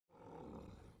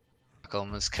fuck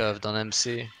almost curved on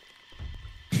MC.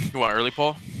 You want early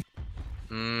pull?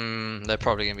 They're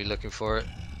probably gonna be looking for it.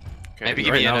 Okay. Maybe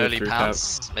give me an early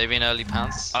pounce. Maybe an early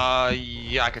pounce.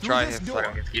 Yeah, I could try if I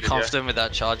don't get heated. Confident with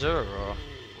that charger, or?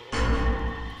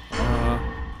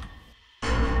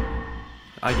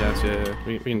 I guess, yeah.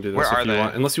 We can do this Where if are you they?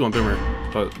 want. Unless you want Boomer,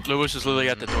 but... Lewis is literally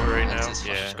at the door right now. Just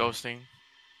Yeah. Just ghosting.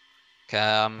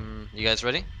 Okay, you guys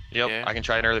ready? Yep, Yeah. I can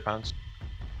try an early pounce.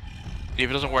 If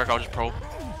it doesn't work, I'll just probe.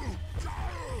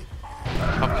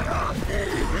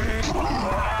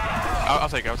 I'll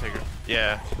take it, I'll take it.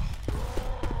 Yeah.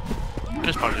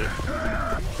 Just punch it.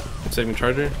 Saving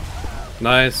charger.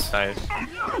 Nice. Nice.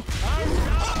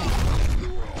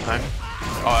 Nice.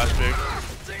 Oh, that's big.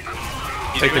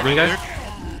 Take the green guy.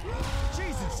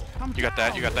 You got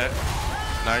that, you got that.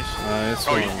 Nice. Nice.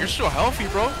 Oh, you're so healthy,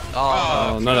 bro.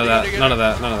 Oh, none of that. None of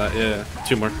that. None of that. Yeah.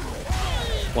 2 more.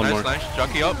 One nice, more. Nice,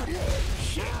 jockey up.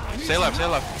 Stay left, stay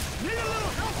left.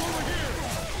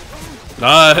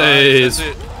 Nice. That's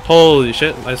it. Holy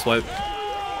shit. Nice wipe.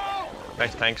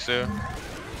 Nice tank, Sue.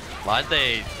 Why'd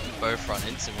they both run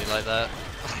into me like that?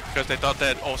 Because they thought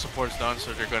that all support's done,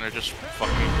 so they're gonna just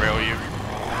fucking rail you.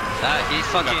 Nah, he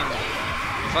fucking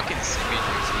semi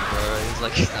JT, bro. He's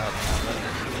like,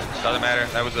 Doesn't matter.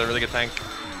 That was a really good tank.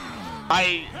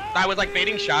 I was like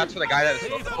baiting shots for the guy that was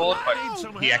supposed to hold, but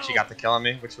he actually got the kill on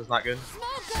me, which was not good.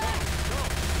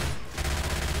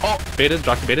 Oh, baited.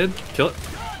 Jockey baited. Kill it.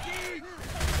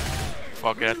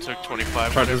 Fuck it, I took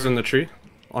 25. Charger's in the tree.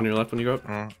 On your left when you go up.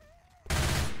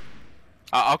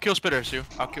 I'll kill Spitter, Sue.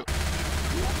 I'll kill.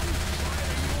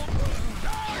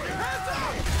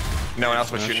 No one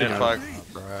else was shooting it, fuck.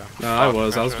 No, I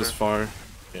was just far.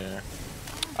 Yeah.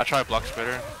 I try to block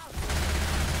Spitter.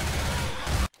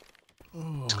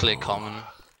 Just click common.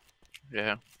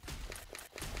 Yeah.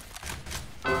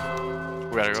 We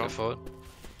gotta go. Go forward.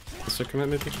 Let's commit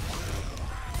maybe.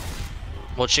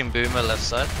 Watching Boomer left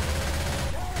side.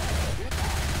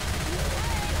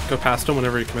 Go past him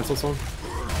whenever he commits on someone.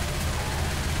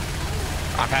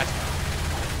 I'm past.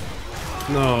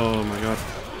 No, oh my god.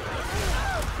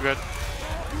 Good.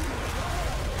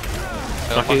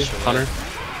 Jockey, Hunter.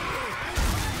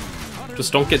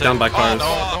 Just don't get down by cars.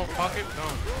 No, fuck it,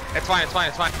 no. It's fine, it's fine,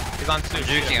 it's fine. He's on Sue.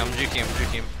 I'm juking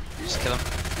him. Just kill him.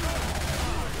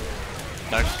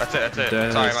 Nice. That's it, that's it.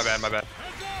 Dead. Sorry, my bad.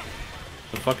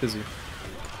 The fuck is he?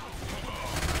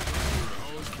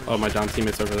 Oh, my down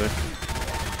teammate's over there.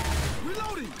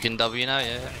 You can W now,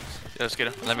 yeah. Yeah, let's get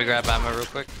him. Let me grab ammo real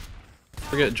quick.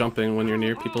 Forget jumping when you're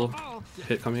near people.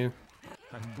 Hit coming in.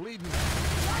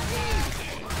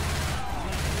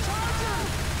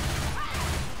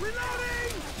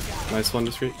 Nice one,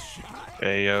 discreet.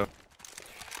 Hey, yo.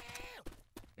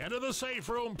 Into the safe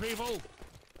room, people.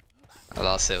 The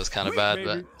last hit was kind of bad,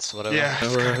 but it's whatever. Yeah.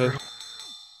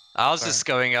 I was just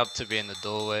going up to be in the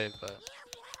doorway, but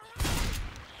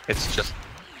It's just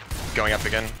going up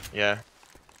again. Yeah.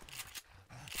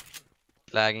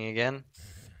 lagging again.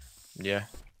 Yeah.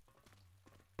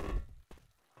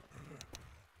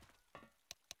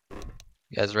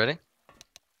 You guys ready?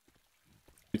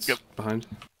 It's Yep. behind.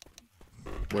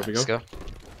 Where we go? Let's go.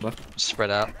 Left. Spread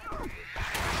out.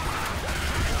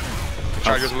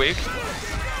 Charger's weak.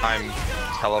 I'm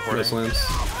teleporting. Slams.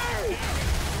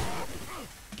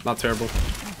 Not terrible.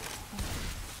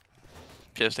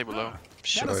 Yeah, stay below.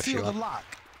 Sure, if you want.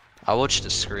 I'll watch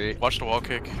discreet. Watch the wall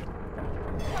kick. You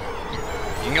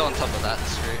can go on top of that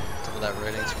discreet. Top of that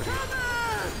rating, it's pretty good.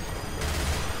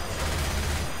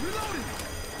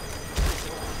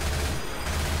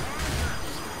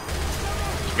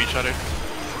 Speed shutter.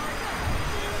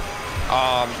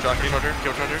 Jockey.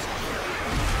 Kill charger.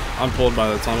 I'm pulled by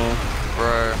the tunnel.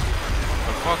 Bro.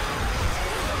 The fuck?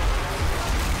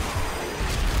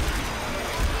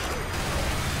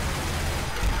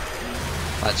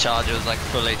 That charger was like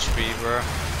full HP, bro.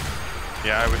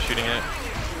 Yeah, I was shooting it.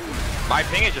 My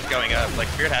ping is just going up. Like,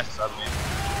 Spirit has to sub me.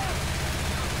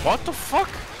 What the fuck?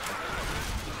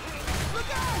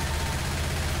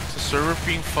 Is the server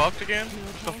being fucked again?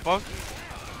 What the fuck?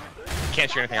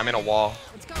 Can't shoot anything. I'm in a wall.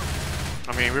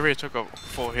 I mean, we already took a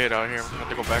full hit out here. We have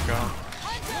to go back out.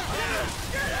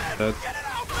 Dead.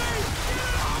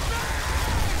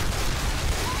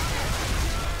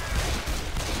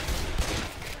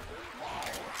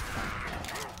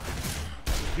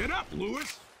 Get up,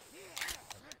 Lewis.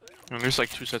 And there's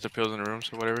like 2 sets of pills in the room,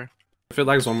 so whatever. If it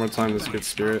lags one more time, let's get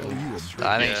spirit.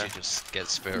 I think you should just get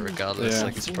spirit regardless. Yeah.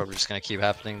 Like it's probably just gonna keep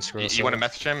happening. You want to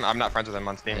message him? I'm not friends with him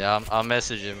on Steam. Yeah, I'll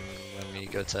message him when we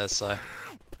go to SI.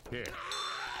 Here.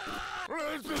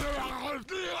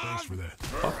 Thanks for that.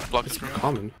 Block It's this room.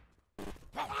 common.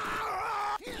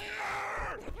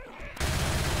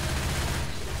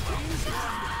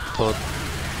 pulled.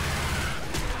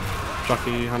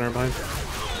 Jockey, Hunter behind.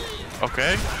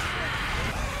 Okay.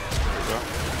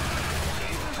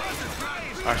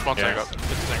 Alright, smoke tank up. Good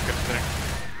thing, good thing.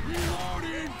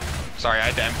 Sorry, I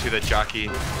had to M2 the jockey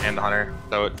and the hunter,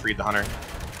 so it freed the hunter.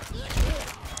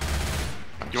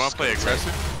 You want to play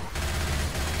aggressive?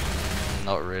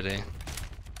 Not really.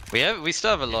 We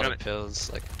still have a lot of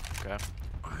pills. Like, Okay.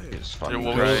 it's Yeah, fun.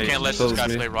 well, we just can't let this Kills guy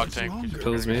me. play rock tank.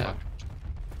 Kills me. Yeah.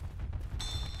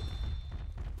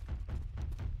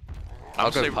 I'll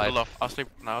go stay pipe. low. I'll stay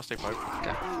pipe.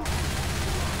 Okay.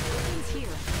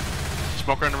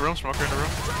 Smoker in the room, smoker in the room.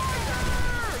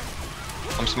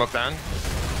 I'm smoked down.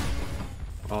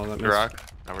 Oh, that Good makes... rock.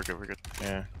 No, we're good, we're good.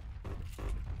 Yeah.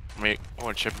 I mean, I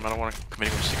want to chip him. I don't want to commit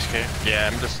him with 6k. Yeah,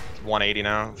 I'm just 180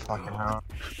 now. Fucking hell.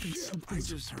 Something's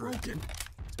just broken.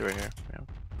 Stay right here. Yeah.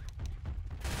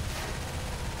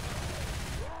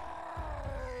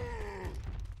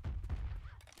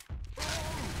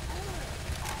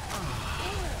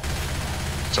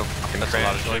 So fucking That's a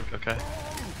lot of crazy. shit. Okay.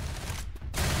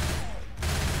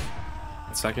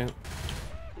 Second.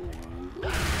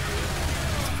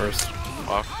 First.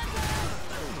 Fuck.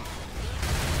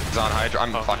 He's on Hydra.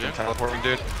 I'm Oh, fucking yeah? teleporting,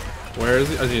 dude. Where is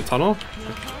he? Is he in a tunnel?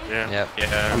 Yeah. Yep.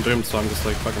 Yeah. I'm doomed, so I'm just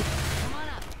like fucking...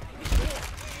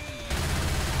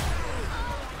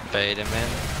 Bait him in.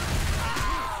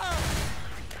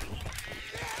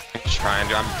 Just trying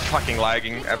to. I'm fucking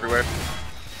lagging everywhere.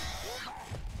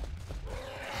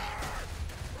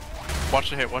 Watch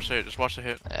the hit, just watch the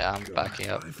hit. Yeah, I'm backing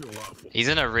up. I feel awful. He's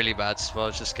in a really bad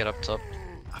spot. Just get up top.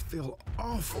 I feel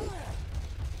awful.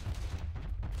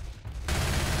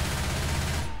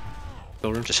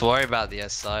 Still room. Just worry about the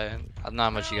SI. I don't know how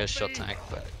much you guys shot tank,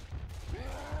 but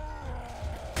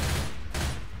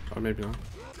Oh, maybe not.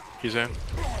 He's in.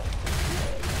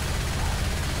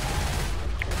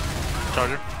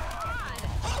 Charger.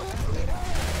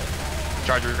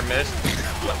 Charger missed.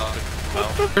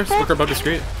 Oh. Smoker above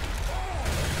discreet.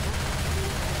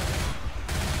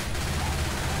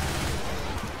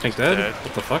 Tank dead? Dead.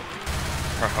 What the fuck?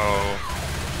 Oh.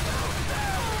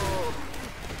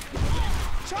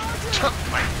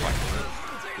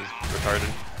 He's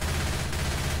retarded.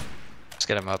 let's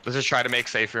get him up. Let's just try to make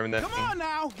safe room and then Come on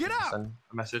now, get up. send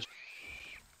a message.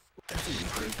 Could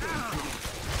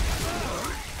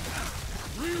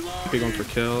be going for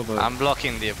kill, but... I'm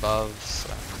blocking the above.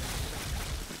 So.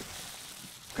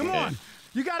 Come on,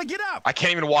 you gotta get up. I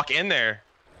can't even walk in there.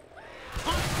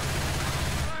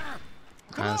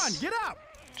 Come Nice. on, get up.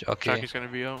 Jockey. Jockey's gonna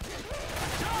be out.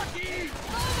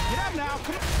 Get up now.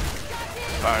 Come on.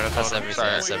 Alright, That's all. everything.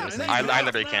 Sorry. That's everything. I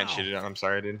literally can't shoot it. I'm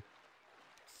sorry, dude.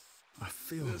 I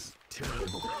feel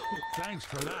terrible. Thanks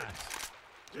for that.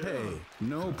 Hey,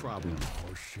 no problem.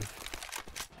 Oh shit.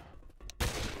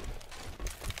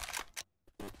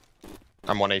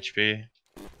 I'm 1 HP.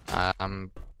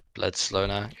 I'm bled slow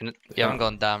now. You haven't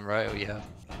gone down, right? Or you have?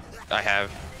 I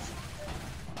have.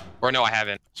 Or no, I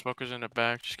haven't. Smoker's in the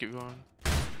back, just keep going.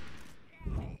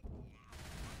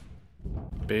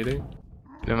 Baiting?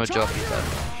 Give him a jockey dead.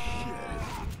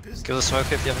 Kill the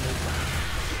smoker if you haven't.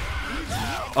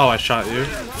 Oh, I shot you.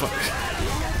 Fuck.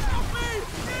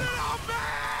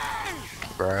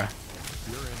 Bro.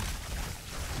 You're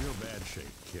in real bad shape,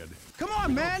 kid. Come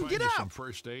on, man, get up. Some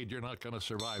first aid. You're not gonna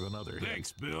survive another hit.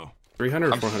 Thanks, Bill.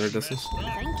 300 or 400 distance?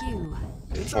 Thank you.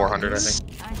 400, I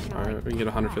think. I feel Alright, we can get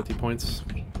 150 points.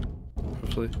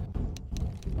 Hopefully.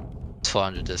 It's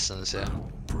 400 distance, yeah.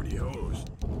 Pretty hosed.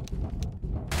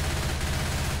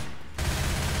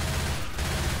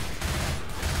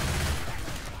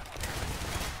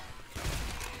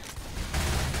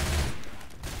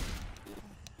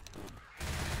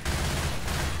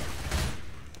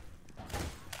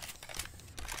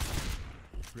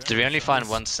 Did we only find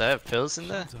one set of pills in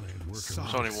there? There's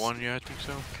only one, yeah, I think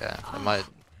so. Okay, I might.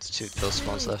 There's 2 pill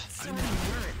spawns left.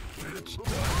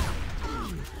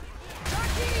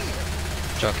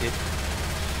 Jockey.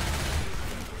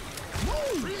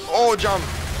 Oh, jump!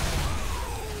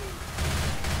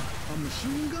 A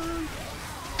machine gun?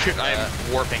 Dude, I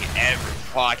am warping every.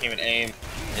 Oh, I can't even aim.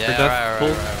 Yeah, death right. pull?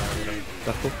 Right.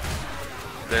 Death pull?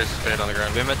 There's spit on the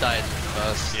ground. Boomer died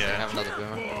first. Yeah. Yeah. Have another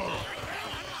boomer.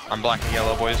 I'm black and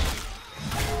yellow, boys.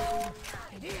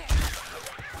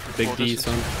 Big D,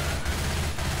 son.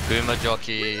 Boomer,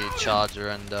 jockey, charger,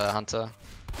 and hunter.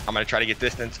 I'm gonna try to get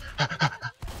distance.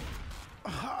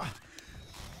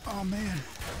 Oh man.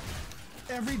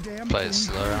 Every damn Play it thing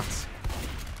slower. hurts.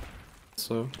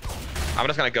 So, I'm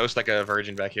just gonna ghost like a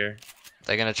virgin back here.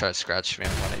 They're gonna try to scratch me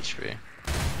on 1 HP.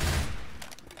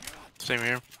 Same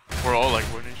here. We're all like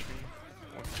 1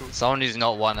 HP. 1, 2. Someone who's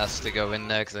not one has to go in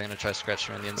there because they're gonna try to scratch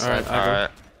me on the inside. alright, I go.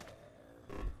 Alright.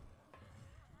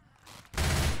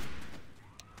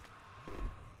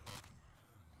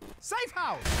 Safe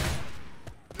house.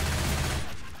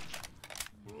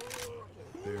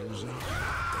 There's a...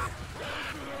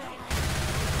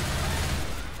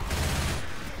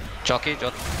 Jockey,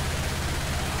 John.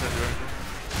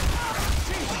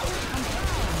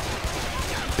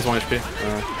 He's 1 HP.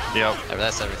 Yep. Oh,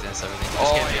 that's everything, that's everything.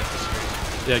 Oh, Just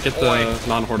get me Yeah, get the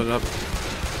non-hoarded up.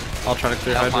 I'll try to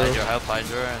clear help Hydro. help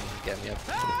Hydro, and get me up.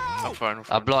 I'm fine. I'm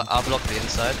fine. I'll block the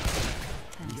inside.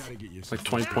 You gotta get used Like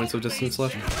 20 points of distance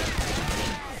left.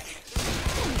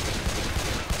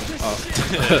 Oh.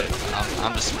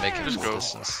 I'm just making this go.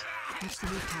 distance.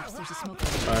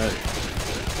 Alright.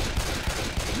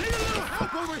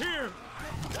 Over here.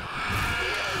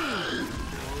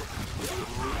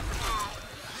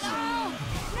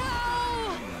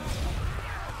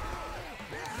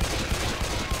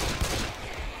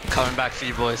 Coming back for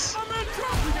you boys.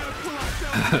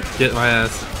 Get my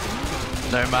ass.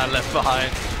 No man left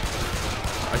behind.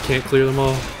 I can't clear them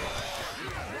all.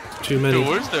 Too many. Dude,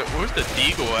 where's the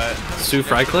Deagle at? Sue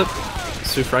Fry clip?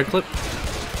 Sue Fry clip?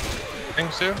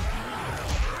 Thanks, Sue.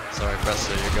 Sorry,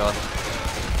 Presto, you're gone.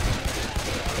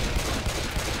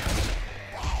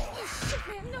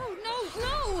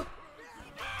 No.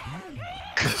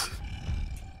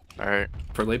 Alright.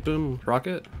 For late boom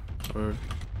rocket? Or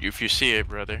If you see it,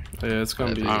 brother. yeah, it's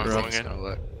gonna be I'm rough. going It's in. gonna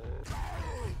work.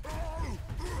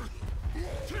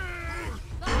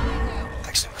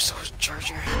 Actually, we're so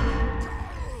charger.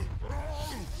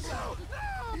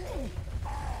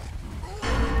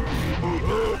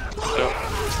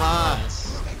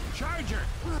 Nice. Charger.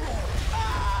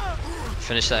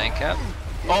 Finish that end cap.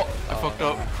 Oh, I fucked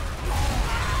up.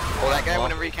 Oh, that guy,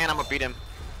 whenever you can, I'm gonna beat him.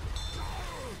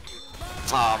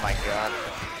 Oh my god.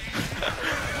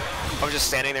 I was just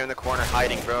standing there in the corner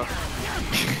hiding, bro.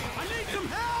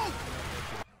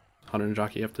 100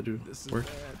 jockey have to do work.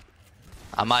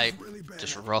 I might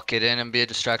just rock it in and be a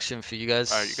distraction for you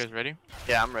guys. Alright, you guys ready?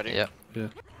 Yeah, I'm ready. Yep. Yeah.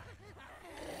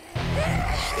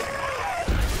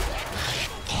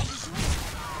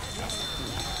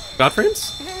 God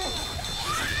frames?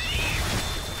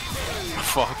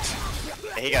 Fucked.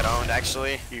 He got owned,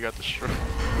 actually. You got the stroke.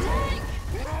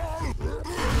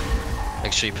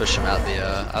 Make sure you push him out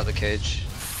the cage.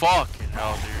 Fucking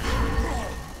hell, dude.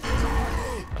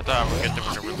 I thought I would get them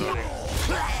when they're reloading.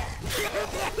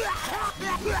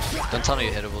 Don't tell me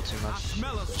you're hittable too much.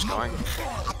 Just going.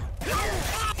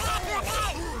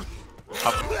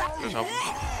 Help. Just help.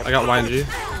 I got YNG.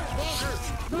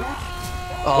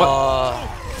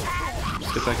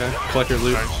 Just get that guy. Collect your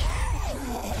loot. Nice.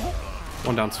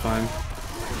 One down's fine.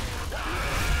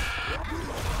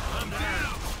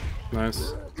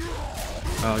 Nice.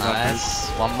 Oh, I got Nice.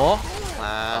 One more.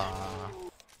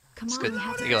 Come It's on, good. we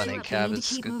have to You got an keep in cab, moving,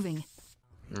 it's keep good. moving.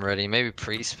 I'm ready. Maybe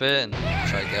pre-spit and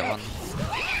try to get one.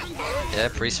 Yeah,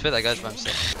 pre-spit. That guy's by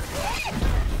himself.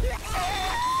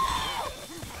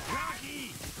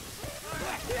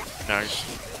 Nice.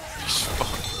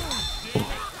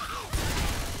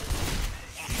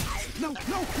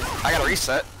 I gotta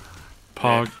reset.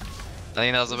 Pog. I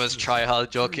think that was the most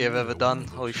try-hard jockey I've ever done.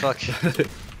 Holy fuck.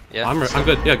 Yeah. I'm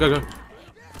good. Yeah, go.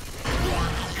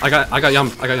 I got Yum.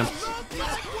 Fuck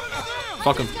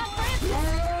him.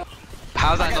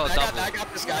 How's that not a double? I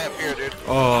got this guy up here, dude.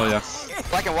 Oh yeah.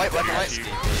 Black and white, black and white.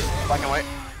 Black and white.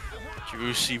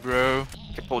 Juicy, bro.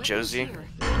 Can pull Johzy.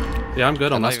 Yeah, I'm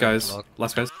good on I last know you're guys. blocked.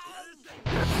 Last guys.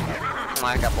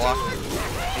 I got blocked.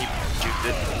 He juked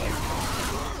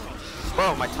it.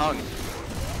 Bro, my tongue.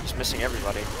 Just missing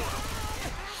everybody.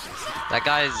 That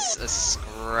guy's a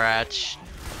scratch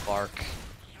bark.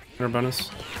 Inner bonus.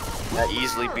 That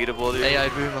easily beatable, dude. AI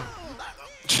boomer.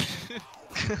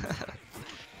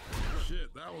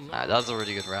 Alright, that was a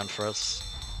really good round for us.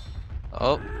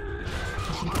 Oh,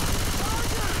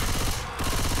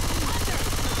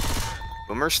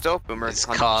 Boomer still? Boomer. his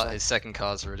 100%. his second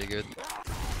car's really good.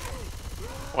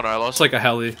 What, I lost? It's like a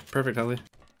heli. Perfect heli.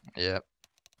 Yeah.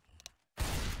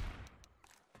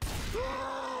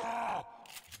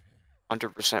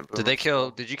 100% boomer. Did they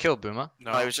kill? Did you kill Boomer?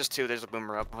 No. Oh, it was just two. There's a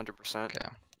boomer up. 100%. Okay.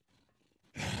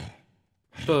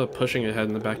 Pushing ahead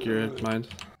in the back of your mind,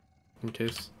 in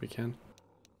case we can.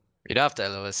 You'd have to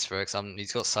LOS for it, 'cause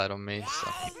he's got sight on me.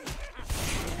 So.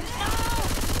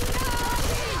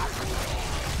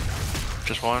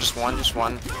 Just one. Just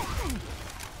one.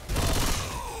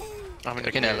 I'm in We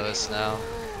the can cage. LOS now.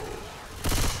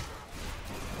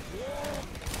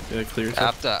 Yeah, clear I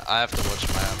yourself. have to watch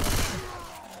my ammo.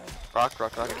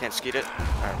 Rock. I can't skeet it.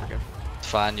 Alright, we're good. It's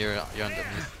fine. You're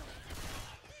underneath.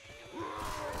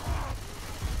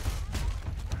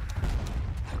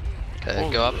 Okay,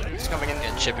 go up. He's coming in.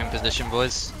 Get in chipping position,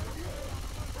 boys.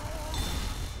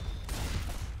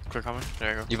 Quick comment.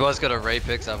 There you go. You boys got a ray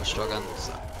picks, I have a shotgun.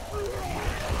 So.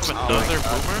 Another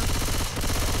boomer?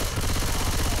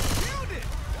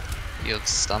 You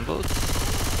stumbled?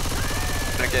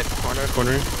 Gonna get cornered.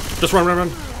 Corner. Just run.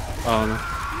 Oh no.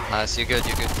 Nice, you're good.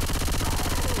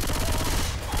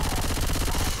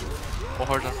 Full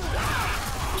hard on.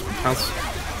 Pounce.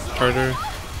 Charger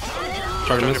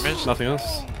miss. miss. Nothing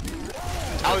else.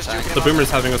 I was juking The on boomer's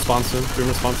having a sponson.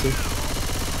 Boomer sponson.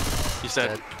 He's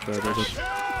dead. Dead.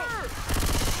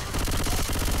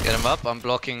 Get him up, I'm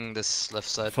blocking this left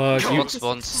side. Fuck, you,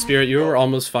 spawns. Spirit, you were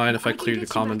almost fine if I cleared the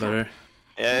common better.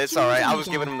 Yeah, it's alright. I was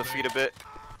giving him the feet a bit.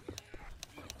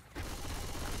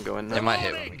 Go in They there. might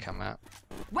hit when we come out.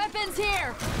 Weapons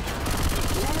here.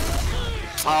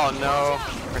 Oh no.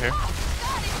 Right here.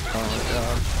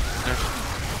 Oh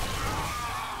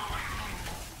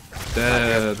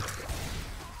Dead.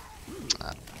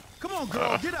 Come on,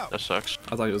 girl, get up. That sucks.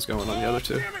 I thought he was going on the other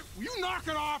two. Damn it, will you knock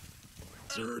it off?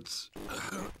 Zerts.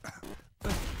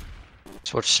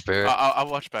 Let's watch Spirit. I'll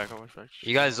watch back.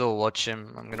 You guys all watch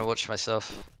him, I'm gonna watch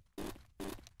myself.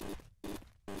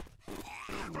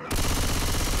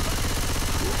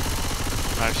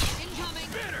 Nice. Incoming.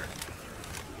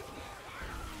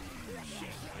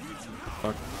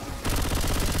 Fuck.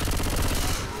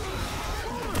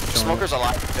 Smoker's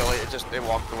alive still. It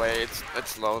walked away.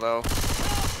 It's low though.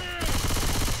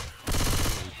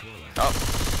 Oh.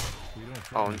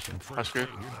 Oh, That's good.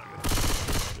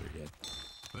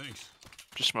 Thanks.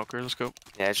 Just smoker. Let's go.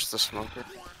 yeah, it's just a smoker.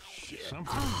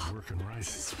 Something's working right.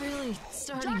 It's really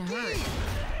starting to hurt.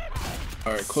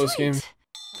 Alright, close game.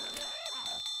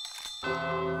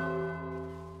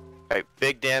 Alright,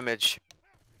 big damage.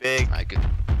 Big. Alright,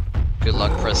 good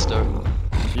luck, Presto.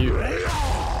 You.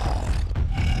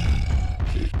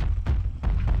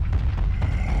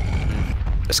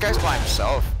 This guy's by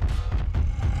himself.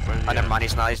 Oh, never mind.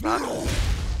 He's not.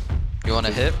 You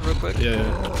wanna hit real quick? Yeah.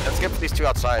 Let's get these two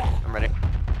outside. I'm ready.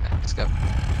 Okay, let's go.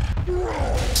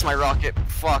 It's my rocket.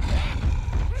 Fuck.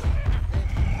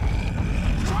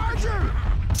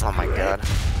 Oh my god.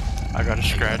 I got a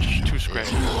scratch. 2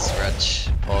 scratches. Scratch,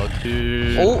 pog.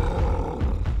 Dude. Oh!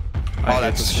 I hate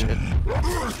that's this shit. game.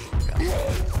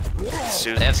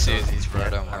 They have Susie's, bro,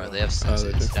 don't worry. They have Oh, they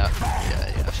Susie's. do. Yeah.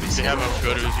 They have a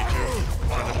good Uzi too.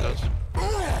 One of them does.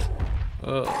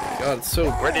 Oh my god, it's so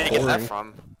Where did he get that boring.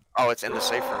 from? Oh, it's in the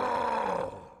safe room.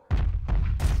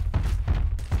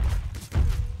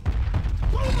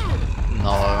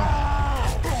 No.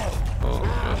 Oh my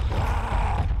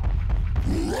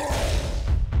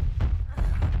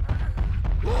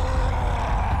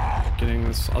god. Getting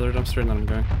this other dumpster and then I'm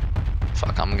going.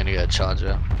 Fuck, I'm gonna get a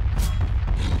charger.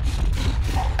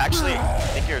 Actually, I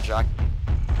think you're a jockey.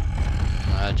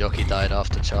 Jockey died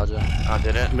after charger. Oh,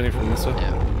 did it? I'm hitting from this way.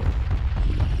 Yeah,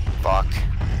 Fuck.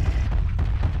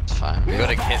 it's fine. We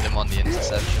gotta hit them on the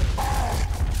interception.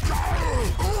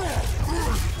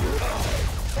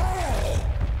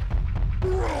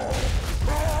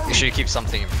 You should keep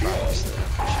something in front.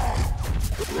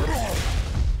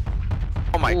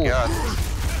 Oh my Ooh. god.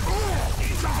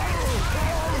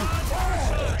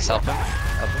 Let's help him.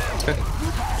 Okay.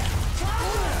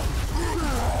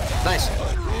 Nice.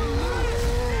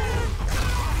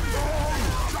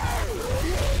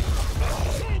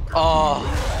 Oh,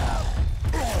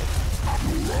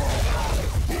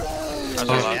 That's that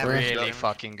a was lot. really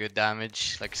fucking good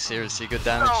damage. Like seriously good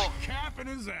damage. Capping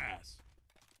his ass.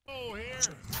 Oh, here.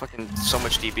 Fucking so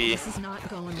much DB. This is not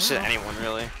going Just hit well. anyone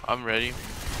really. I'm ready.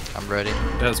 I'm ready.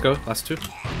 Yeah, let's go. Last two.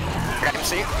 Got him,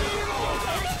 see?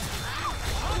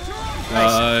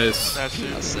 Nice. That's it.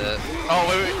 That's it. Oh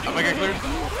wait. Am I getting cleared?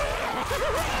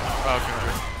 Oh,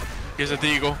 okay. Here's a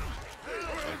deagle.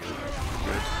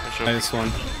 Nice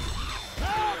one.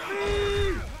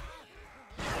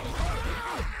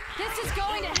 This is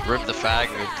going to hell. Rip the fag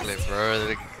mid clip, bro.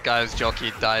 The guy's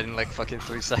jockey died in like fucking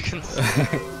 3 seconds.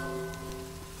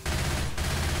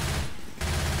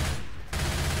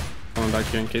 Coming back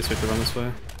here in case we have to run this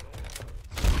way.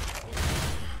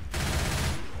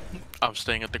 I'm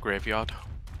staying at the graveyard.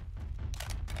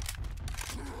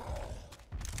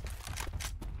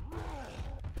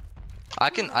 I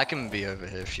can be over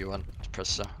here if you want,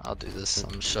 Prsto. I'll do this.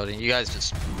 I'm shooting. You guys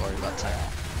just worry about time.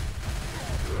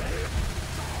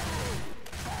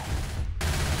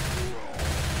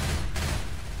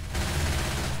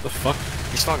 The fuck?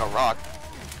 He's throwing a rock.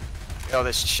 Oh,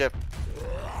 this ship.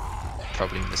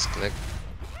 Probably misclick.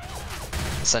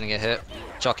 Sending a hit.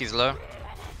 Jockey's low.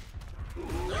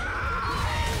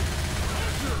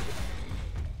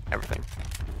 Everything.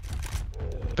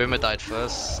 Boomer died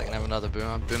first. They can have another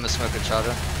Boomer. Boomer smoker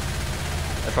charger.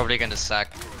 They're probably going to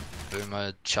sack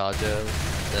Boomer charger.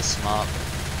 They're smart.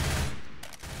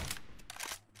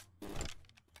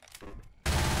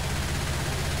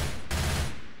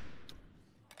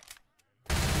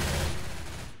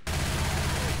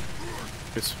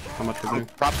 Guess how much we're doing.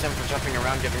 Props him for jumping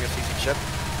around, giving us easy chip.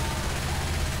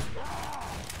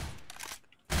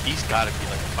 He's gotta be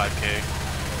like 5k.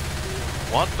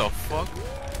 What the fuck?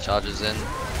 Charges in.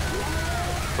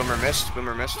 Boomer missed.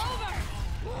 Boomer missed.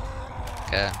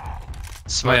 Okay. My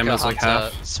Smoker ammo's like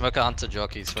Hunter, half. Smoker Hunter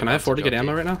Jockey. Can I afford to get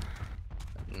ammo right now?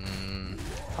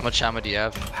 How much ammo do you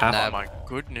have? Half. Nah, Oh my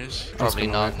goodness. probably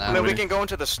not. I Nah, mean, we can go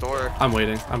into the store. I'm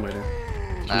waiting. I'm waiting.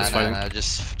 nah, fighting. nah.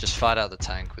 Just fight out the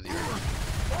tank with you.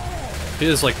 He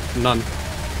is like none.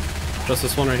 Just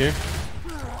this one right here.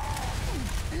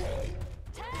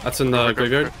 That's in the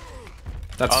graveyard.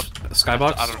 That's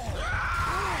skybox. I don't know.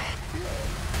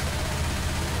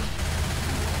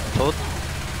 Pulled.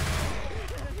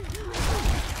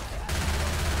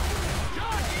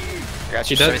 I got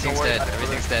you. He dead? Everything's dead.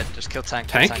 Everything's dead. Just kill tank.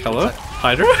 kill Tank? tank, kill Hello? tank.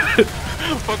 Hydra?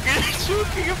 Fucking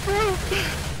choking him, bro.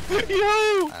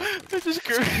 Yo, I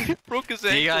just broke his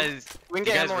ankle. Do you guys? We can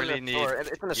you get guys ammo really in the need? store. It's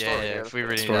in the store. Yeah, here. if we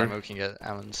really need Store. ammo, we can get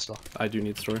ammo in the store. I do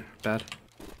need store. Bad.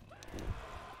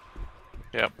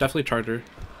 Yeah. Definitely charger.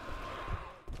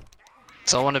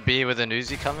 So I want to be with an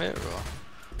Uzi come here, or?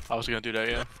 I was gonna do that,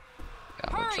 yeah. Yeah,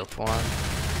 I'm gonna drop one.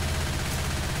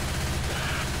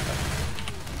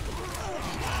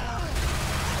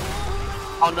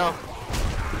 Oh no.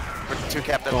 We're too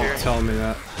capped up here. Don't tell me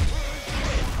that.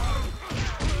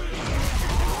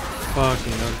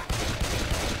 Fucking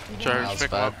hell. Charge, That was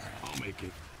pick him bad. up. I'll make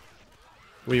it.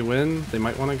 We win. They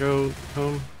might want to go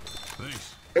home.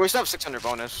 Thanks. Hey, we still have 600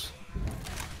 bonus.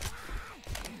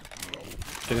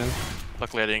 Get in.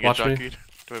 Luckily I didn't Watch get me. jockeyed.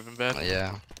 Do I have been bad?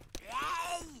 Yeah.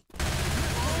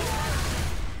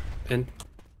 In.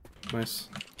 Nice.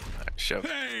 Shove.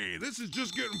 Hey, this is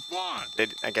just getting fun.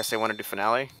 I guess they want to do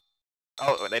finale.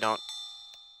 Oh, they don't.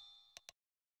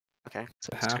 Okay. So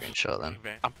Half. screenshot then.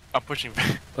 I'm pushing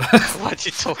back. Why'd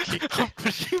you talking? I'm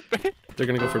pushing back. They're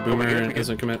gonna go for boomer and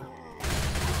isn't commit.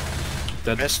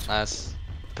 Dead. Missed. Nice.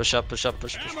 Push up, push up,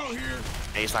 push. Ammo here.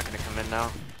 Hey, he's not gonna come in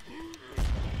now.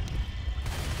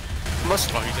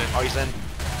 Must. Oh, he's in. Oh, he's in.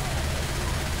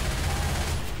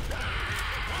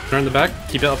 Turn the back.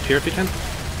 Keep it up here if you can.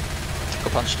 Go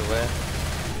punched away.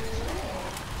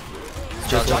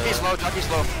 Jockey's low. Jockey's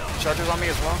low. Charger's on me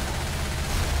as well.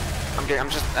 I'm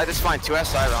just. It's fine. 2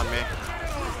 SI are on me.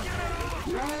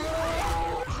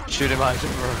 Shoot him out,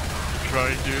 bro.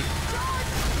 Trying, dude.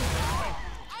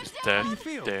 He's dead.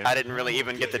 Damn. I didn't really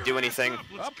even get to do anything.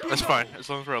 That's fine. As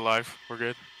long as we're alive, we're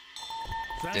good.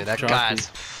 Dude, that Jockey. guy has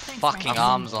fucking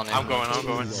arms on him. I'm going.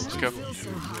 Let's go.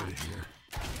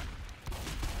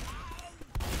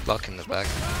 Block in the back.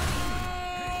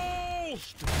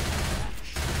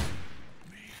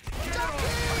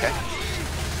 Okay.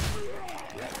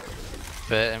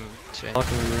 Bit in between.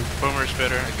 Lock in the room. Boomer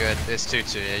spitter. You're good. It's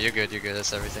 2-2. Yeah, you're good. You're good.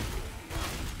 That's everything.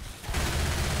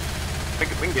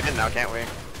 We can get in now, can't we?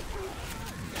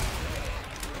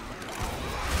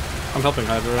 I'm helping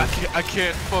Hydra. I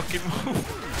can't fucking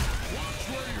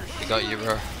move. We got you,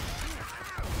 bro.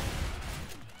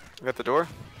 We got the door.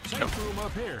 Safe room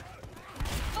up here.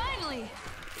 Finally!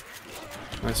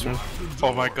 Nice run.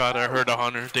 Oh my god, I heard a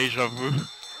hunter. Deja vu.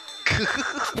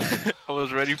 I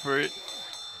was ready for it.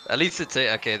 At least it's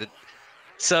okay. The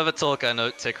server talk, I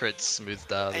know Tickrit's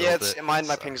smoothed out a Yeah, little it's bit.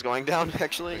 my ping's going down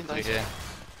actually. Nice. Yeah.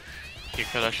 You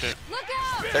kill that shit. Look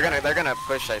out! They're gonna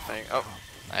push, I think. Oh,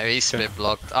 Maybe he's spit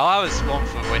blocked. Oh, I was wrong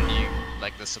for when you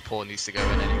like the support needs to go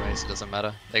in anyway, so it doesn't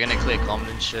matter. They're gonna clear common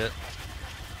and shit.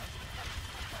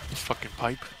 Fucking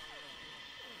pipe.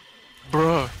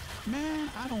 Bruh. Man,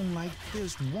 I don't like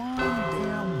this one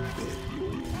damn bit.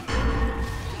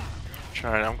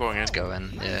 Alright, I'm going in. Let's go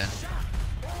in. Yeah.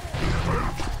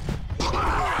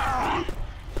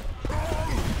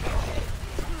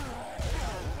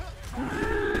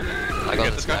 I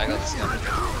got this guy. I got this guy.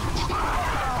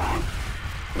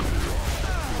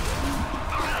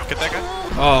 Get that guy.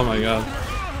 Oh my god.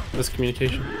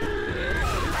 Miscommunication.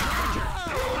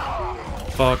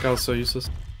 Fuck, I was so useless.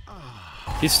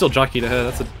 He's still jockeyed ahead.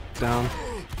 That's a down.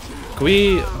 Can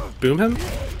we boom him?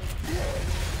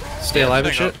 Stay alive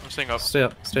and shit? I'm staying up. Stay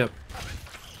up, stay up.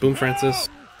 Boom Francis.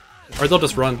 Or they'll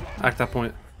just run at that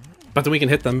point. But then we can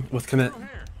hit them with commit.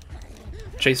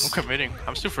 Chase. I'm committing.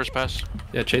 I'm still first pass.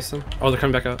 Yeah, chase them. Oh, they're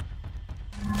coming back out.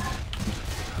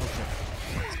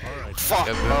 fuck!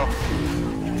 Go, No.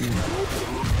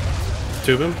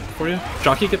 Two of them for you.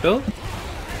 Jockey, get built?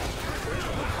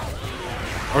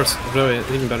 Or really,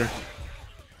 even better.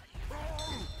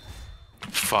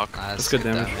 Fuck. Nah, That's good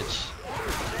damage.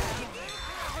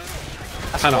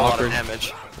 That's Kinda a lot awkward. of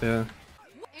damage. Yeah.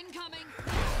 Incoming!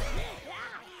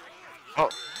 Oh,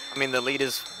 I mean the lead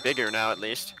is bigger now at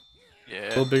least. A Yeah.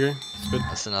 little bigger. It's good.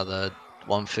 That's another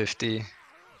 150.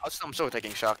 I'm still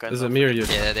taking shotgun. Is it me or you?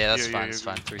 Yeah, that's Yeah, fine. yeah, It's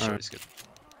yeah. fine. 3 short is good.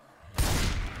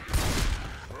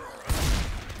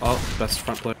 Oh, best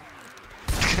front play.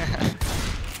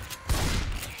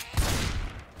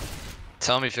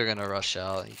 Tell me if you're gonna rush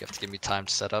out. You have to give me time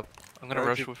to set up. I'm gonna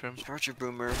rush with him. Charge your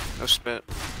boomer. No spit.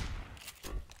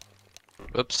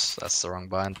 Oops, that's the wrong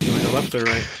bind. You wanna go left or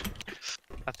right?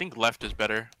 I think left is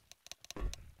better.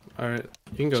 Alright,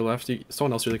 you can go left.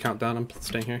 Someone else do the countdown. I'm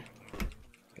staying here.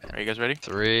 Are you guys ready?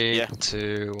 3, Yeah.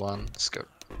 2, 1, let's go.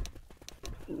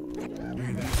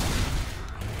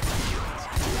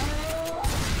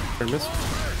 Or miss.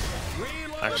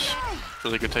 Nice.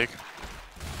 Really good take.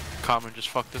 Common, just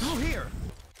fuck this.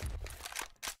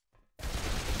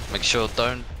 Make sure,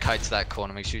 don't kite to that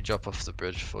corner. Make sure you drop off the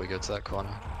bridge before we go to that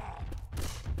corner.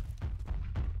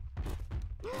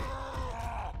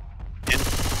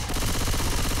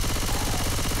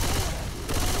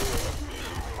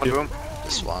 One boom.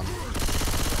 This one.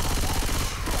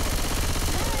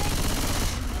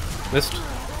 Missed.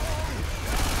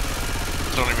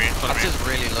 It's only me. It's only That's me. just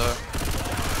really low.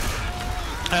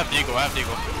 I have Deagle. I have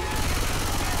Deagle.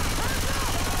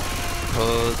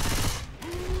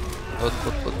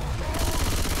 Put.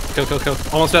 Kill.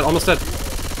 Almost dead, almost dead.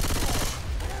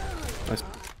 Nice,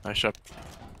 Nice shot.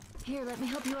 Here, let me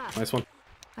help you out. nice one.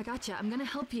 I gotcha. I'm gonna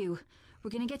help you.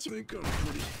 We're gonna get you.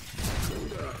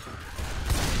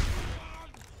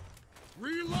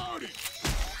 Reloading.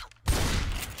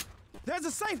 There's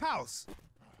a safe house.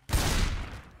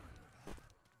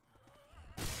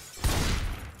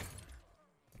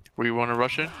 We want to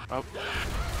rush in? Oh.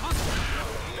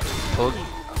 Pug.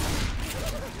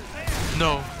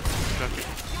 No. Okay.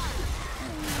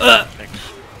 Thanks.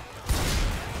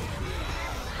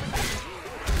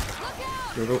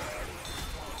 Go.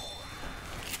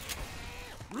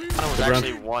 I was Good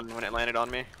actually one when it landed on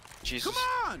me. Jesus.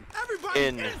 Come on, everybody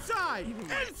In. inside.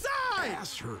 Inside.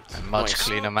 Ass hurts. A much Nice.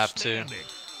 cleaner map too.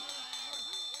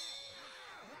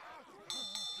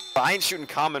 I ain't shooting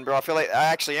common, bro. I feel like I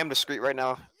actually am discreet right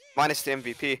now. Minus the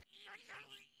MVP.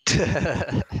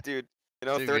 Dude, you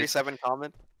know, Dude, 37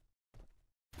 common.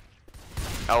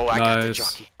 Oh, I got the Nice.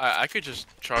 jockey. I could just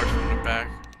charge from the back.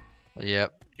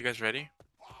 Yep, You guys ready?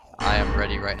 I am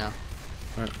ready right now.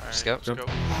 Alright, Let's go. Let's go.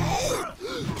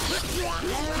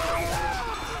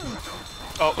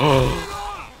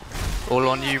 Oh, All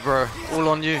on you, bro. All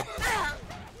on you.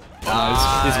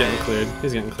 nice. He's getting cleared.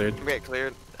 He's getting cleared. We get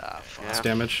cleared. Ah, fuck. That's Yeah.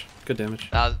 damage. Good damage.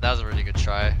 That was a really good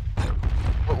try.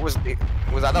 What was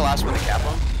that the last one to cap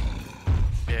him?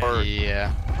 Yeah. Or-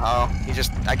 Yeah. Oh, he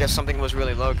just, I guess something was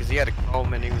really low because he had a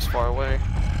comb and he was far away.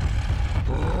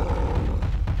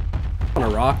 On a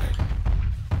rock.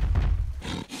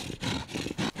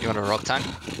 You want a rock tank?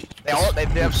 They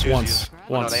have Suzi's. Once.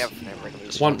 No, Once. they have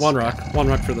regulars. One rock. One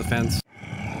rock for the fans.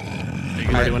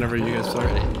 I'm ready whenever you guys are.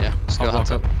 Ready? Yeah. Let's go I'll walk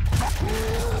hunt up.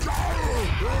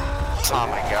 Oh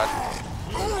my god.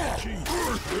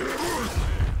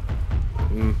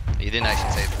 You didn't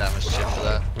actually take that much shit for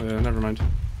that. Never mind.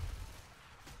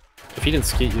 If he didn't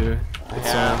skeet you, it's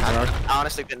Yeah, rock. I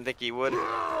honestly didn't think he would.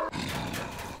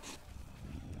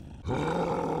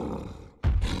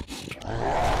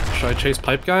 Should I chase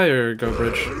pipe guy or go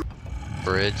bridge?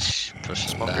 Bridge. Push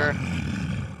him Smoker.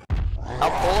 down.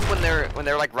 I'll pull him when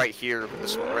they're like right here,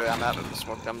 where I'm at with the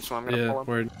smoke them, so I'm gonna Yeah, pull him.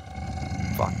 word.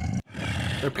 Fuck.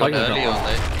 They're You probably want gonna early or drop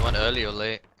late? You want early or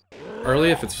late?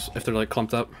 early if they're like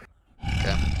clumped up.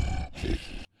 Okay.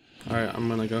 Alright, I'm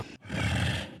gonna go.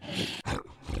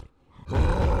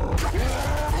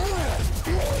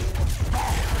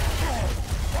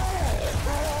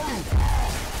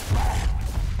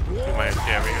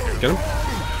 Yeah, we can do Get him?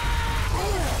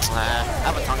 I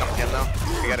have a tongue up again though.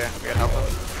 We gotta help him.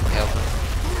 Help him.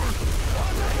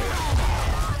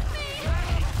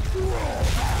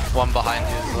 One behind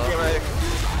you as Get well. ready.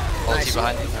 Ulti Nice.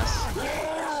 behind you. Nice.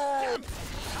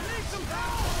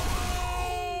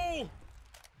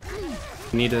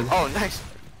 Needed. Oh, nice.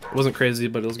 It wasn't crazy,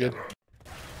 but it was good.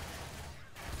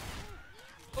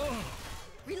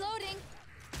 Reloading.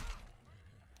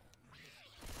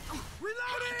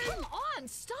 Come on,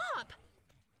 stop.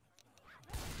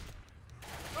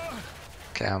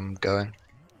 Okay, I'm going.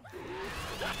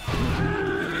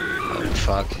 Oh,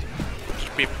 fuck.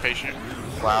 Just be patient.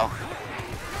 Wow.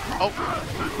 Oh.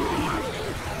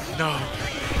 No.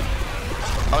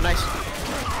 Oh, nice.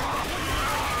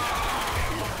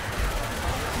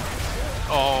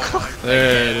 Oh my.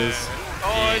 There it is.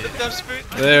 Oh, the death spoon.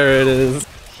 There it is.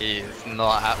 He is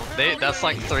not that's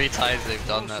like 3 times they've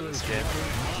done that this game.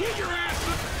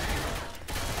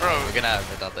 Bro, We're gonna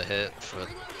have another hit for is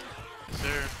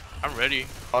there... I'm ready.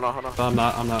 Hold on. I'm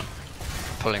not.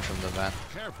 pulling from the van.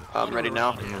 I'm ready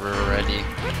now. We're ready.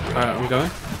 Alright, I'm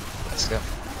going. Let's go.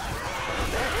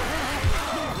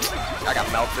 I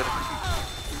got melted.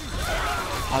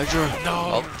 Hydra.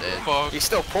 No. Oh, dead. Fuck. He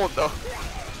still pulled though.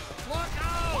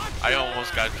 I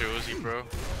almost got Jozy, bro.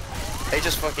 They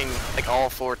just fucking like all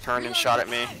four turned and shot at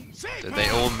me. Dude, they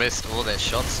all missed all their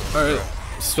shots. Alright,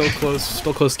 still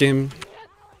close game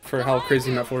for how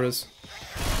crazy map 4 is.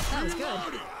 That was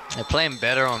good. They're playing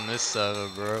better on this server,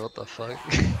 bro. What the fuck?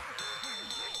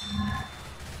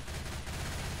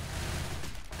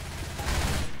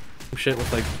 Shit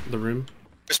with like the room.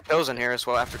 There's pills in here as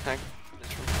well after tank.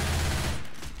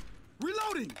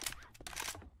 Reloading.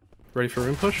 Ready for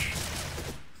room push?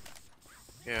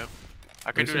 Yeah.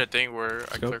 I could do that thing where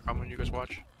I go. clear comment you guys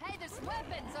watch. Hey, there's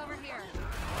weapons over here.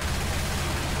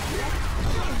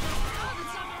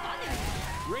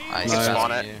 Nice. Nice.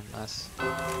 Spawn it. Nice.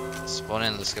 Spawn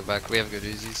in, let's go back. We have good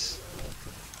Uzis.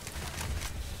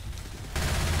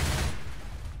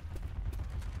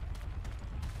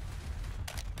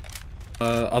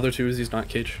 Other two Uzis not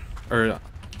cage. Or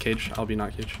cage, I'll be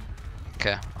not cage.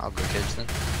 Okay, I'll go cage then.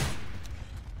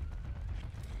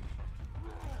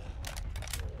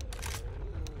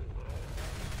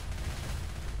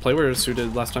 Play where Sue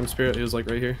did last time Spirit, he was like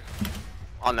right here.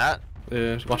 On that?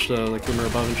 Yeah, watch the like boomer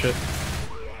above and shit.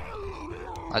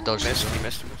 I dodged Missed, it. he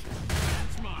missed.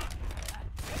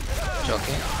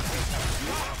 Jockey.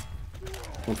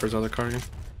 One for his other car again.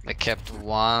 I kept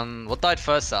one. What died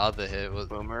first? The other hit was.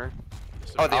 Boomer.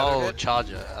 Oh, the other hit?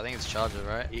 Charger. I think it's Charger,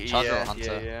 right? Charger or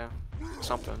Hunter? Yeah.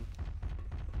 Something.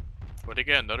 Would they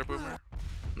get another boomer?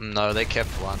 No, they kept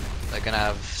one. They're gonna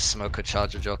have Smoker,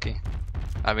 Charger, Jockey.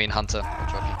 I mean Hunter or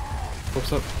Jockey.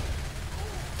 What's up?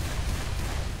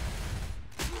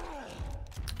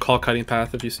 Call cutting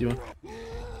path if you see one.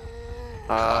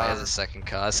 Oh, he has a second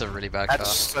car. That's a really bad car.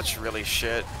 That's such really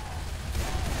shit.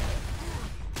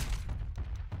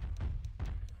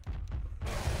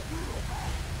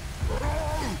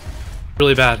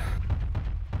 Really bad.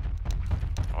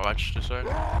 Oh, that's just it.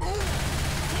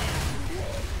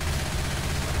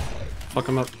 Fuck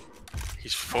him up.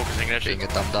 He's focusing that shit. Being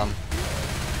a dum-dum.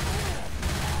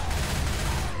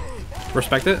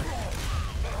 Respect it.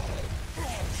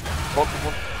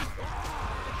 Multiple.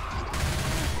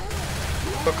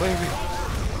 Quickly.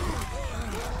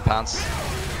 Pounce.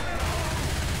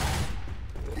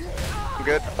 I'm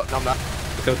good. Oh, no, I'm not.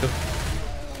 Okay.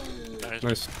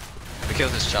 Nice. We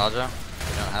killed this Charger.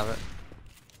 We don't have it.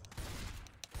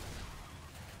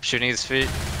 Shooting his feet.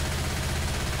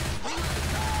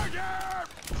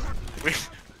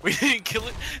 We didn't kill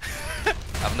it. I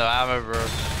have no ammo, bro.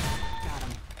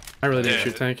 I really didn't Yeah.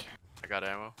 shoot tank. I got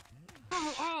ammo.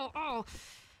 Oh.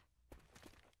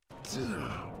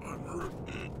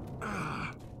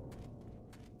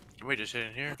 Can we just hit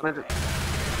in here? Fuck.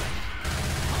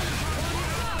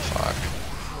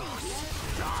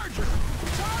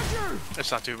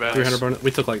 That's not too bad. 300 bonus.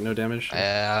 We took like no damage.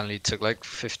 I only took like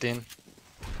 15.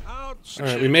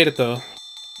 Alright, we made it though.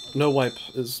 No wipe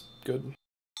is good.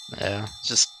 Yeah,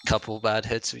 just a couple bad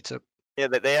hits we took. Yeah,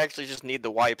 they actually just need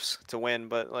the wipes to win,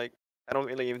 but like, I don't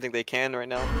really even think they can right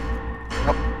now.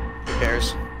 Oh, who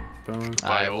cares? Boom.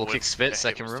 Alright, we'll kick spit,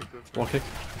 second room. Wall kick.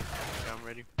 Yeah, I'm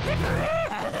ready.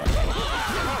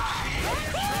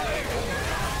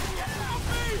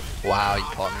 Wow, you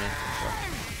caught me.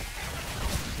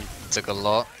 Took a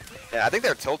lot. Yeah, I think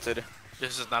they're tilted.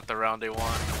 This is not the round they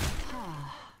want.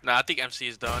 Nah, I think MC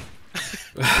is done.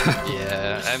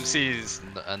 Yeah, MC is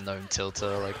a known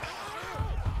tilter. Like,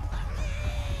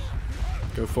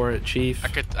 Go for it, Chief. I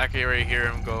could already hear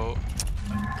him go.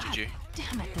 GG.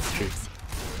 Damn it, this hurts.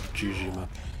 GG, man.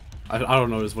 I don't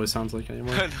know what his voice sounds like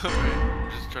anymore. I know,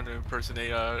 man. Just trying to impersonate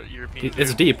European.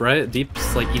 It's deep, right?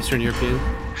 Deep's like Eastern European.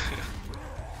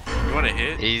 You want to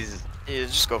hit? he's. Yeah,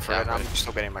 just go for Yeah, it. I'm right.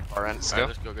 still getting my car in. Let's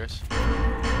Alright, go. let's go, guys.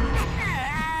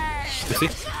 You see?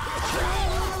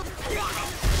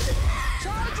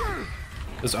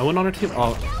 Is Owen on our team?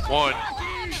 Oh, One.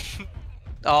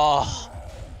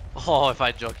 Oh, if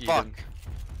I jockey Fuck. him.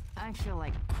 I feel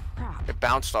like crap. It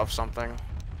bounced off something.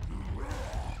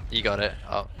 You got it.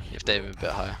 Oh, you have to aim a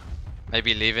bit higher.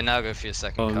 Maybe leave it now, go for your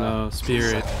second oh car. no,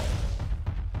 Spirit.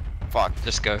 Fuck.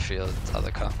 Just go for your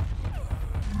other car.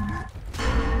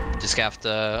 Just have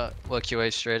to work your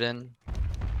way straight in.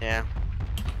 Yeah.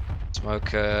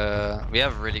 Smoke, we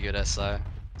have really good SI.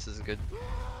 This is good.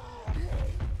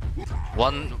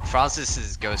 Francis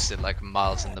is ghosted like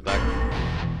miles in the back.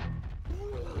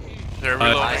 They're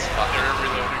reloading. Nice fuck. They're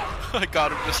reloading. I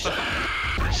got him just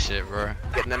now. Shit, bro.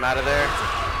 Getting them out of there.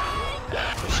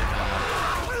 Push him down.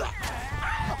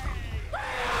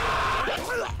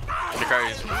 The guy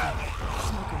is.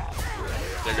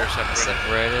 They're separated.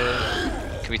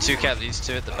 Separated. Can we 2-cap these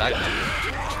two at the back?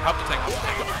 Help the tank, help the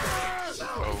tank.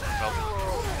 Oh,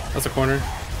 help. That's a corner.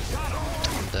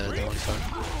 I'm dead, the one phone.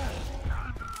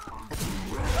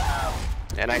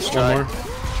 Yeah, nice One try. more.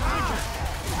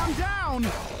 I'm down.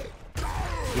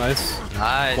 Nice.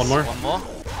 Nice. One more. One more.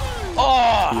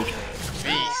 Oh! Huge.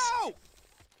 Beast.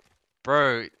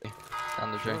 Bro.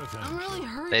 Down the drain. I'm really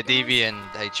hurt. Their DB and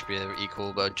HP are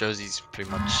equal, but Jozy's pretty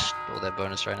much all their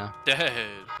bonus right now. Dead.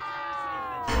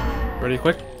 Ready,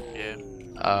 quick? Yeah.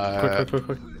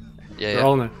 Quick. Yeah, They're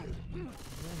all in there.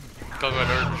 Go,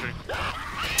 retreat.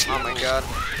 Oh my god.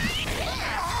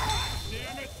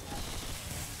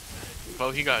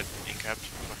 Well, he got incapped.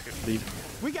 Fuck it. Lead.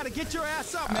 We gotta get your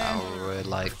ass up, man. we're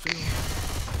like...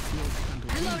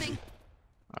 Reloading.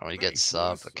 Oh, he gets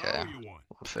up, okay.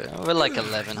 We're like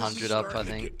 1100 up, I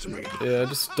think. Yeah,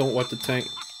 just don't wipe the tank.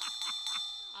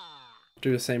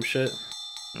 Do the same shit.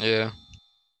 Yeah.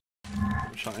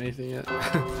 Haven't shot anything yet.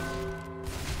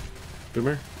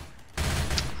 Boomer.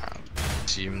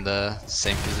 Assume the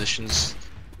same positions.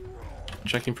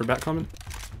 Checking for back coming.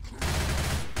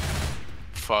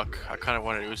 Fuck, I kind of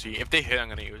wanted Uzi. If they hit, I'm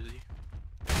gonna Uzi.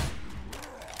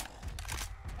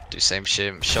 Do same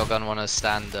shit. Shotgun wanna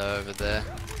stand over there.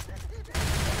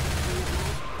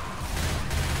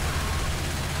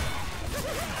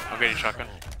 I'm getting shotgun.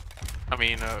 I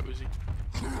mean, Uzi.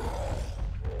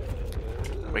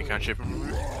 Wait, can't ship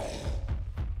him?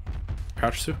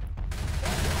 Crouch Sue.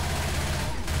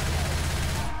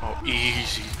 Oh,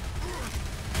 easy.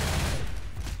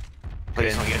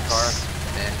 Please don't get a car.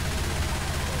 Yeah.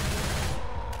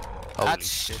 Holy That's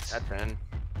shit. that's in.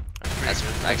 That's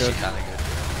actually kinda good.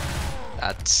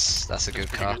 That's a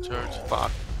good car. Pretty good turret.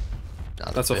 Fuck.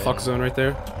 That's a fuck zone right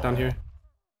there, down here.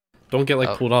 Don't get like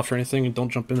Oh. pulled off or anything, and don't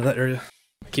jump into that area.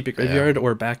 Keep it graveyard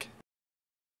or back.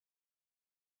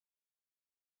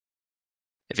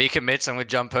 If he commits, I'm gonna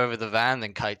jump over the van,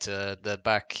 then kite to the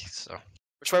back. So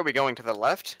Which way are we going? To the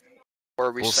left? Or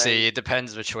are we we'll staying- see. It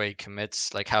depends which way he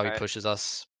commits, like how he Alright. pushes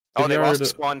us. Oh, they lost Graveyard-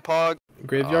 spawn pog.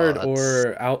 Graveyard that's-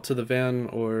 or out to the van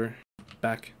or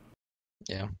back.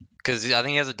 Yeah, because I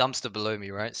think he has a dumpster below me,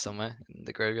 right, somewhere in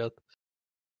the graveyard.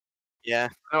 Yeah.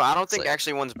 No, I don't think like-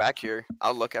 actually one's back here.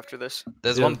 I'll look after this.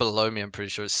 There's Yeah. one below me. I'm pretty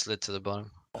sure it's slid to the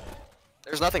bottom.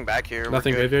 There's nothing back here. We're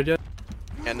Nothing good. graveyard yet?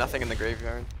 Yeah, nothing in the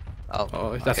graveyard.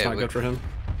 Oh, that's okay, not good for him.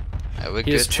 Yeah, we're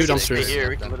He has good. two Let's Stay dumpsters. stay here.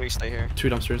 We then. can literally stay here. 2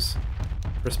 dumpsters.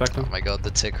 Respect Oh him. my god,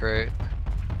 the tick rate.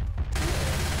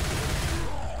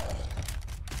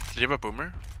 Did you have a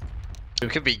boomer? We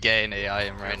could be gay and AI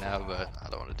him right now, but I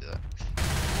don't want to do that.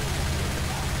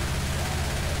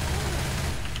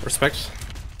 Respect.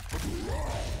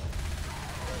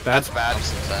 Bad. That's bad. I'm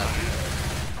so sad.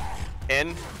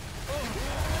 In.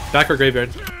 Back or graveyard?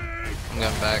 I'm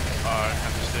going back. I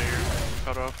have to stay here.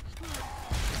 Cut off.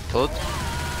 Pulled.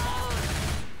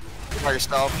 By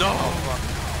yourself. No!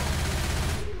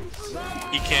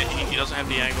 He can't, he doesn't have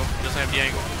the angle. He doesn't have the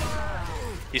angle.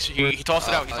 He tossed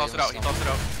it out, he tossed it out, he tossed it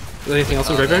out. Anything else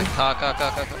in graveyard? Car.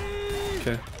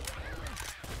 Okay.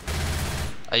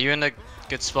 Are you in a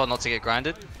good spot not to get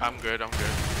grinded? I'm good. I'm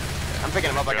picking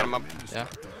him up. I got him up. Yeah.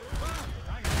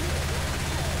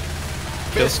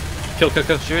 Kill.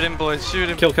 Shoot him, boys. Shoot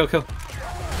him. Kill.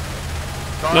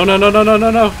 No.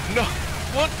 No.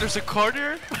 What? There's a card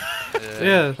here?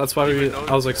 Yeah, that's why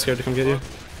I was like scared to come get you.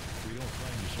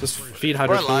 Just feed We're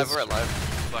hydro. alive. please. We're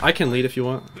alive. I can lead if you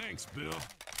want. Thanks, Bill.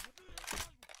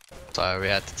 Sorry, we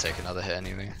had to take another hit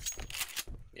anyway.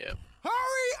 Yeah.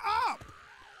 Hurry up!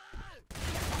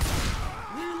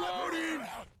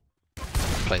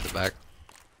 Play the back.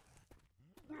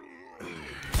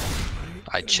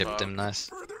 I chipped him nice.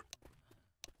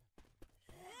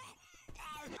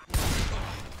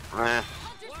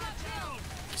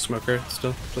 Smoker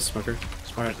still. Just smoker.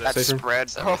 Alright, That's safe room. spread.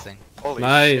 That's everything. Oh, holy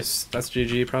Nice. That's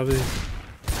GG probably.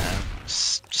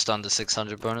 Just under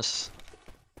 600 bonus.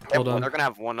 shit. Hold on. They're gonna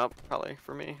have one up probably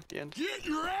for me at the end. Get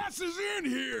your asses in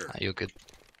here! You're good.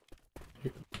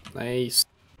 Nice.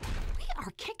 We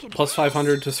are kicking. Plus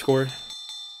 500 to score.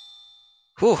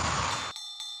 Whew.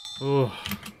 Oh,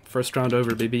 first round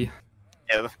over, baby.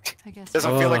 Yeah. I guess.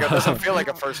 Doesn't feel like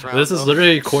a first round. This is though.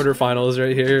 literally quarterfinals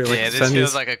right here. Like Yeah, this semis.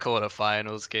 feels like a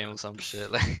quarterfinals game or some shit.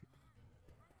 Like,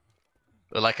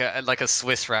 or like a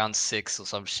Swiss round 6 or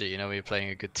some shit. You know, when you're playing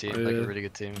a good team, like a Yeah. really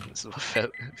good team. This is what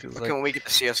it feels like. Can we get the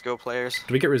CS:GO players?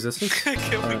 Do we get resistance? Can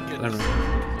we Alright, get never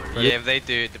mind. Yeah, if they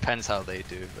do, it depends how they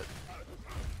do, but.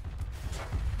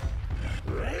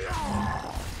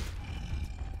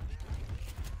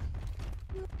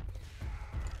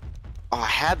 Oh, I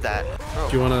had that.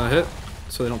 Do you want to hit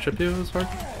so they don't chip you as hard?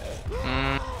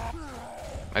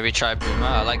 Maybe try Boomer.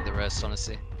 I like the rest,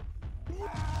 honestly.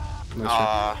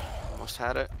 Almost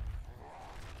had it.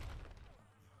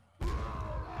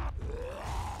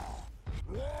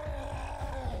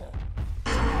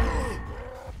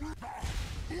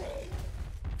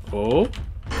 Oh,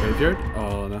 graveyard?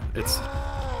 Oh no, it's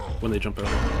when they jump out.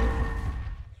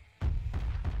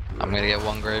 I'm gonna get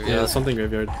one graveyard. Yeah, something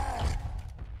graveyard.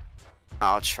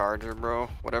 I'll charge her, bro.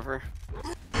 Whatever.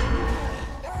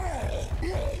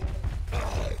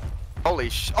 Holy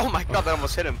sh! Oh my god, that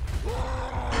almost hit him.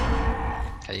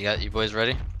 Okay, you boys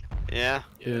ready? Yeah.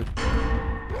 Yeah.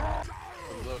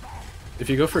 If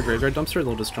you go for graveyard dumpster,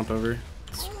 they'll just jump over.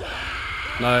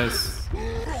 Nice.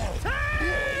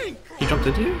 He jumped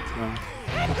into you? No.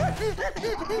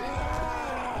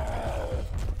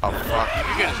 Oh fuck.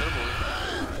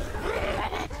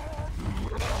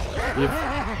 You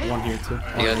have one here too.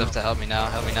 You guys have to help me now.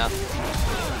 Help me now.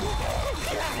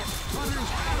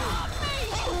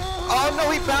 Oh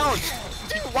no, he bounced!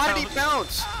 Dude, why did he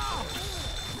bounce?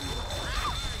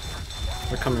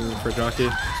 We're coming for jockey.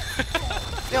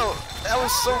 Yo, that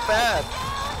was so bad.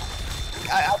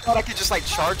 I thought I could just like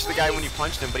charge the guy when you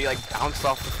punched him, but he like bounced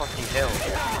off the fucking hill.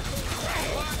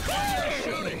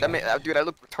 That made, dude, I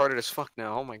look retarded as fuck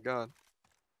now. Oh my god.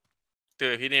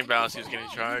 Dude, if he didn't bounce, he was getting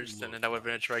charged, and then that would have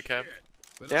been a try cap.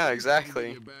 Yeah,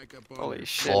 exactly. Holy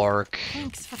shit. Fork.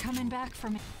 Thanks for coming back for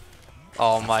me.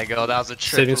 Oh my god, that was a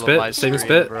Saving triple on my spit, saving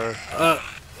screen, spit. bro.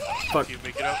 Fuck. You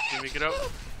make it up, you make it up.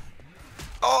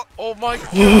 Oh, oh my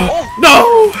god.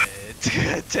 No!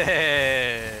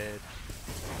 Dead.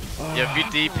 Yeah, if you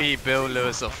DP Bill,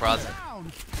 Lewis, or Fraz.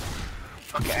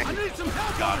 okay. I need some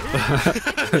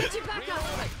help. Get you back up.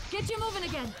 Get you moving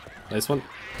again. Nice one.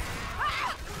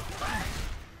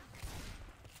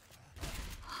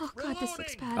 Oh god, this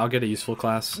looks bad. I'll get a useful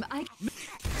class.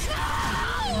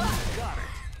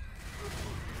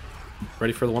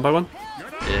 Ready for the 1x1?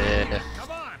 Yeah.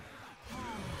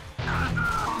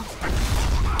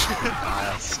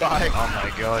 Oh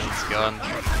my god, he's gone.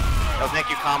 Oh, thank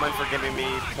you, Common, for giving me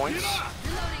points.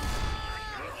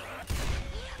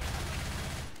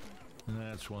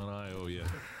 That's one I owe you.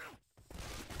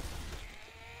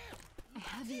 I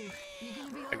have you. You're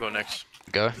gonna be I go next.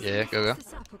 Go, yeah, go.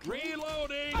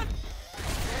 Reloading!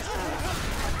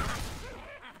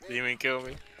 Didn't even kill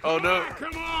me. Oh no.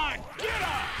 Come on! Get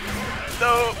up!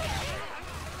 No.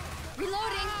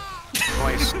 reloading.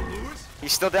 Nice.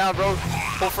 He's still down, bro.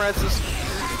 Pull Francis.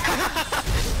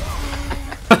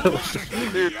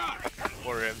 Dude.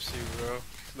 Poor MC, bro.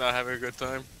 Not having a good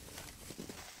time.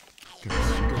 This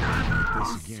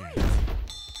again.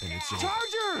 And it's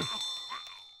Charger!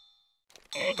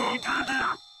 Screenshot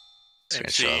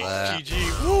that. GG.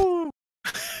 Woo.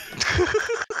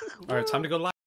 Alright, time to go live.